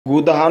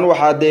guud ahaan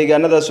waxaa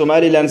deegaanada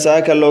Soomaaliland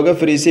saaka looga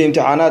fariisay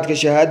imtixaanaadka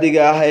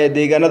shahaadiga ah ee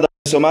deegaanada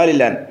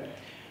Soomaaliland.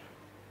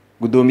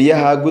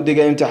 Gudoomiyaha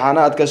guddiga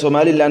imtixaanaadka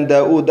Soomaaliland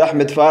Daawud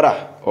Axmed Faarax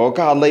oo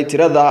ka hadlay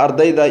tirada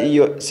ardayda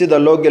iyo sida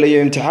loo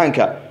galayo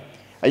imtixaanka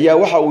ayaa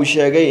waxa uu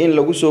sheegay in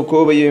lagu soo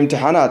koobayo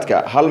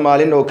imtixaanaadka hal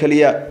maalin oo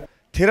kaliya.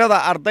 tirada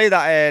ardayda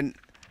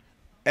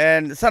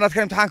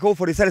sanadkan imtixaanka u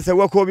fadhiisanaysa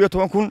waa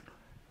 11,000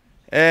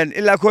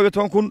 ilaa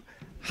 11,000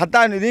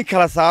 haddaan idin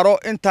kala saaro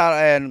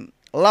inta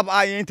lab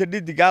ay inta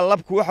dhidiga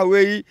labku waxa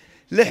weey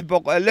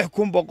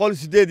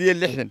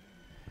 6,160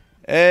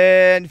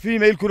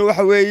 female kuna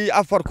waxa weey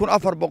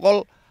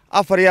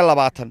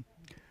 4,420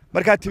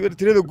 marka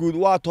tirada guud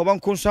waa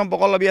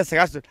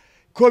 10,590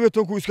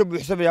 11,000 iska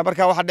buuxsamaya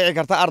marka waxa dhici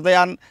karta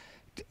ardayaan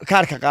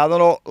kaarka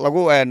qaadano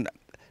lagu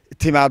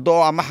timaado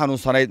ama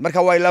xanuunsanayd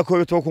marka waa ilaa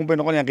 11,000 bay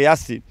noqonayaan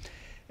qiyaastii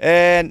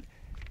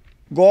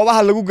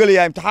goobaha lagu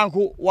galayaa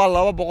imtixaanku waa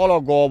 200 oo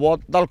goobood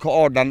dalka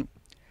oo dhan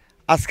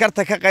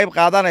askarta ka qayb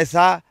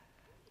qaadanaysa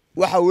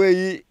waxa weey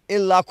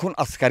ilaa 1,000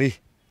 askari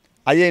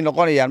ayay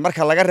noqonayaan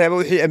marka laga reebo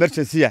wixii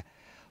emergency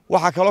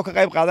waxa kale oo ka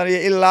qayb qaadanaya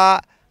ilaa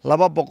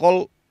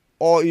 200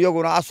 oo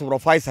iyaguna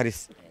supervisors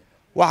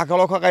waxa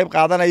kale oo ka qayb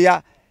qaadanaya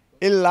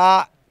ilaa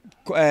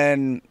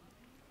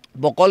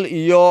 100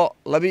 iyo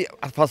 2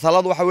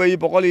 fasalad waxa weey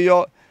 100 iyo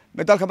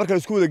dalka marka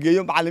isku wada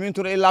geeyo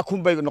macallimiintuna ilaa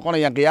 1,000 bay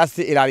noqonayaan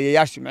qiyaastii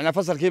ilaaliyayaasha macna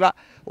fasalkiiba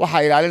waxa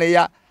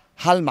ilaalinaya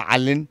hal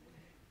macallin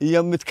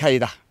iyo mid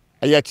kayda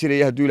ayaa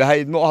jiray haduu ilaahay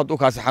idmo haduu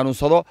kaasi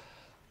xanuunsado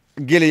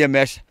gelaya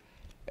meesha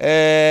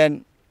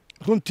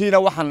runtiina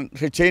waxaan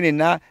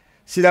rajaynaynaa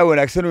sida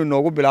wanaagsan oo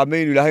inoogu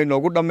bilaabmay inuu ilaahay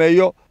inoogu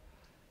dhameeyo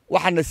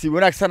waxaana si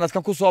wanaagsan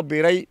sanadkan ku soo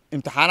biiray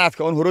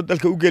imtixaanaadka oo hore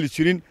dalka u gali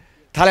jirin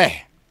taleex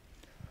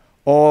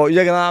oo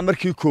iyagana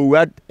markii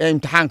koowaad ee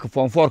imtixaanka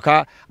form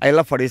 4ka ay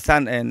la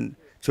fadhiistaan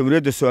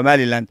Jamhuuriyadda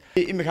Soomaaliland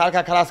imika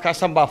halka kalaaska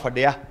shan baa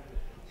fadhiya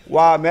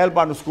waa meel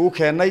baan isku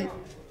keenay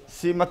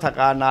si ma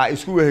taqaanaa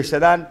isku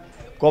weheshadaan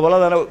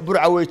goboladana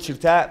burca way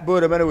jirtaa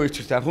booramana way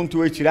jirtaa runtii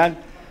way jiraan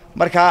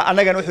marka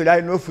anagana wuxuu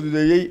ilaahay noo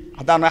fududeeyay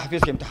haddaan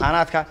xafiiska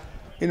imtixaanaadka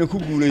inaan ku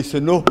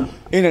guuleysano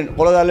inaan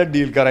qolada la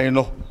dhiil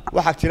garayno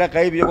waxa jira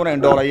qayb iyaguna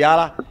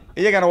indhoolayaala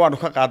iyagana waanu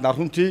ka qaadnaa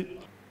runtii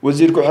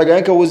wasiir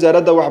ku-xigeenka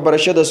wasaaradda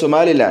waxbarashada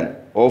Soomaaliland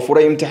oo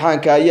furay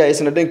imtixaanka ayaa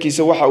isna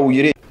dhankiisa waxa uu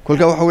yiri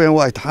kulka waxa weeyaan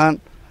waa imtixaan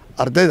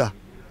ardayda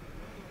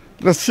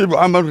nasiib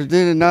amal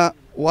rajaynayna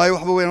waayo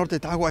waxa weeyaan horta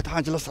imtixaanku waa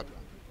imtixaan jilasan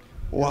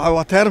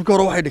waa taarifka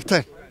hore waxay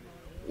dhigteen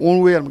uun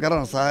weeyaan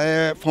magaranaysaa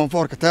form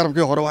 4ka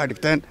taarifkii hore waxay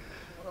dhigteen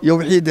iyo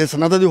wixii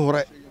sanadadii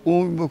hore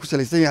uun ku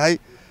salaysan yahay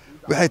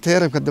waxay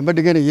taarifka dambe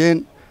dhiganayeen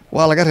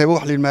waa laga reebo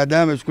wax liin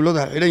maadaama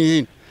iskuulada xidhan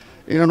yihiin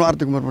inaanu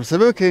ardaygu marmar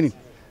sabab keenin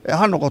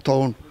ha noqoto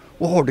uun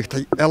wuxuu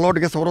dhigtay loo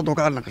dhigay sawirada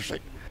ka naqshay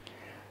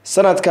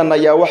sanadkan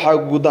ayaa waxa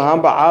guud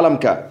ahaanba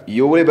caalamka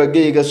iyo waliba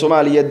geeyga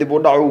Soomaaliya dib u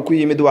dhac uu ku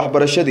yimid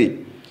waxbarashadii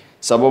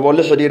sababo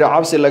la xiriira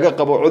cabsi laga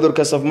qabo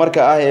cudurka safmarka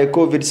ah ee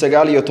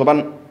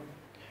COVID-19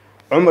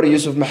 Cumar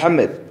Yuusuf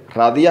Maxamed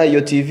raadiyaha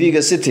iyo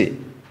TV-ga City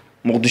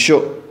Muqdisho.